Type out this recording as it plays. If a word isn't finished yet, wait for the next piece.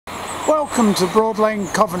Welcome to Broad Lane,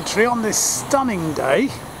 Coventry on this stunning day.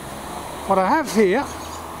 What I have here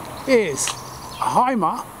is a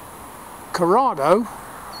Hymer Corado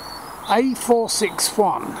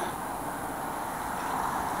A461.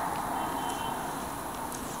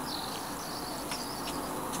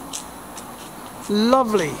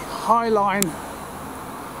 Lovely highline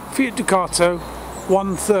Fiat Ducato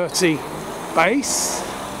 130 base.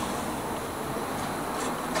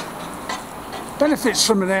 Benefits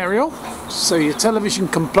from an aerial, so your television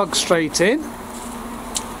can plug straight in.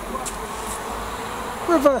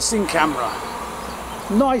 Reversing camera,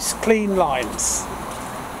 nice clean lines.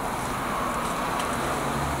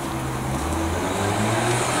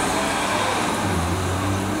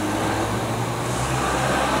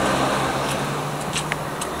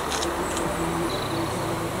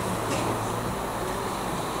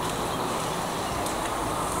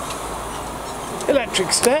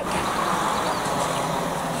 Electric step.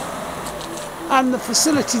 And the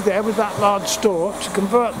facility there with that large door to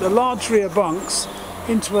convert the large rear bunks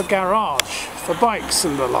into a garage for bikes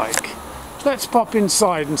and the like. Let's pop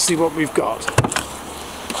inside and see what we've got.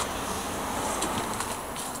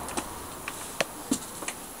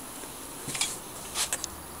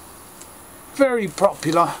 Very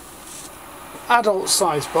popular adult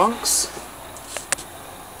size bunks.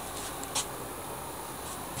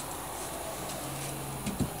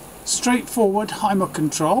 Straightforward Hymer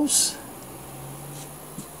controls.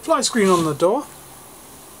 Fly screen on the door,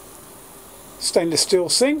 stainless steel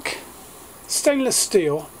sink, stainless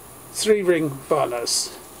steel 3-ring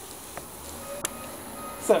burners,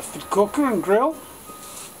 Thetford cooker and grill,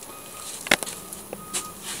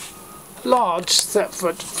 large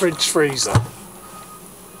Thetford fridge freezer,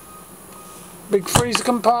 big freezer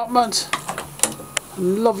compartment,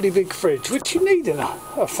 and lovely big fridge which you need in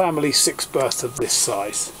a family 6 berth of this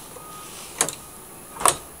size.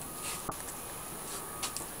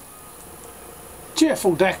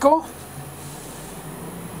 Cheerful decor.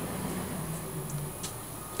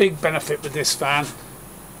 Big benefit with this van.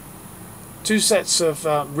 2 sets of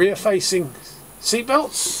rear facing seat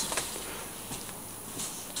belts.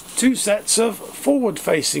 2 sets of forward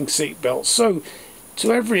facing seat belts. So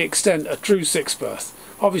to every extent a true 6 berth.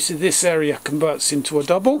 Obviously this area converts into a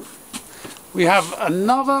double. We have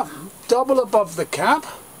another double above the cab.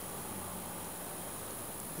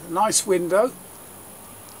 A nice window.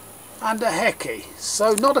 And a hecky,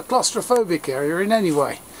 so not a claustrophobic area in any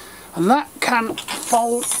way, and that can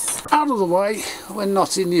fold out of the way when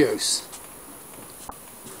not in use.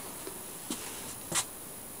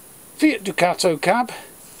 Fiat Ducato cab,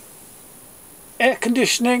 air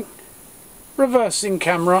conditioning, reversing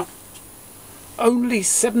camera, only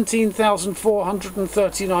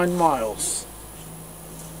 17,439 miles.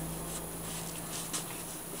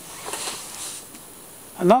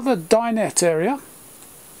 Another dinette area.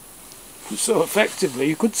 So effectively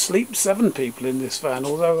you could sleep 7 people in this van,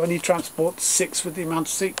 although only transports 6 with the amount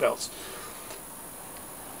of seat belts.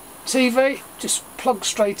 TV, just plug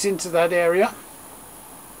straight into that area.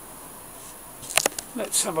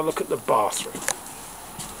 Let's have a look at the bathroom.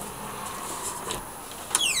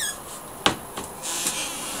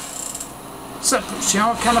 Separate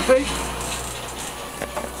shower canopy.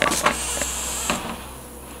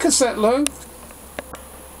 Cassette loo.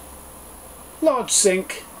 Large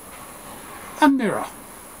sink. And mirror.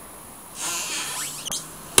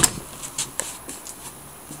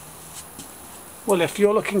 Well, if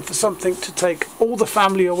you're looking for something to take all the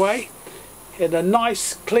family away in a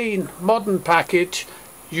nice, clean, modern package,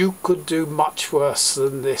 you could do much worse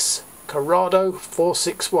than this Corado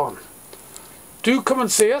 461. Do come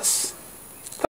and see us.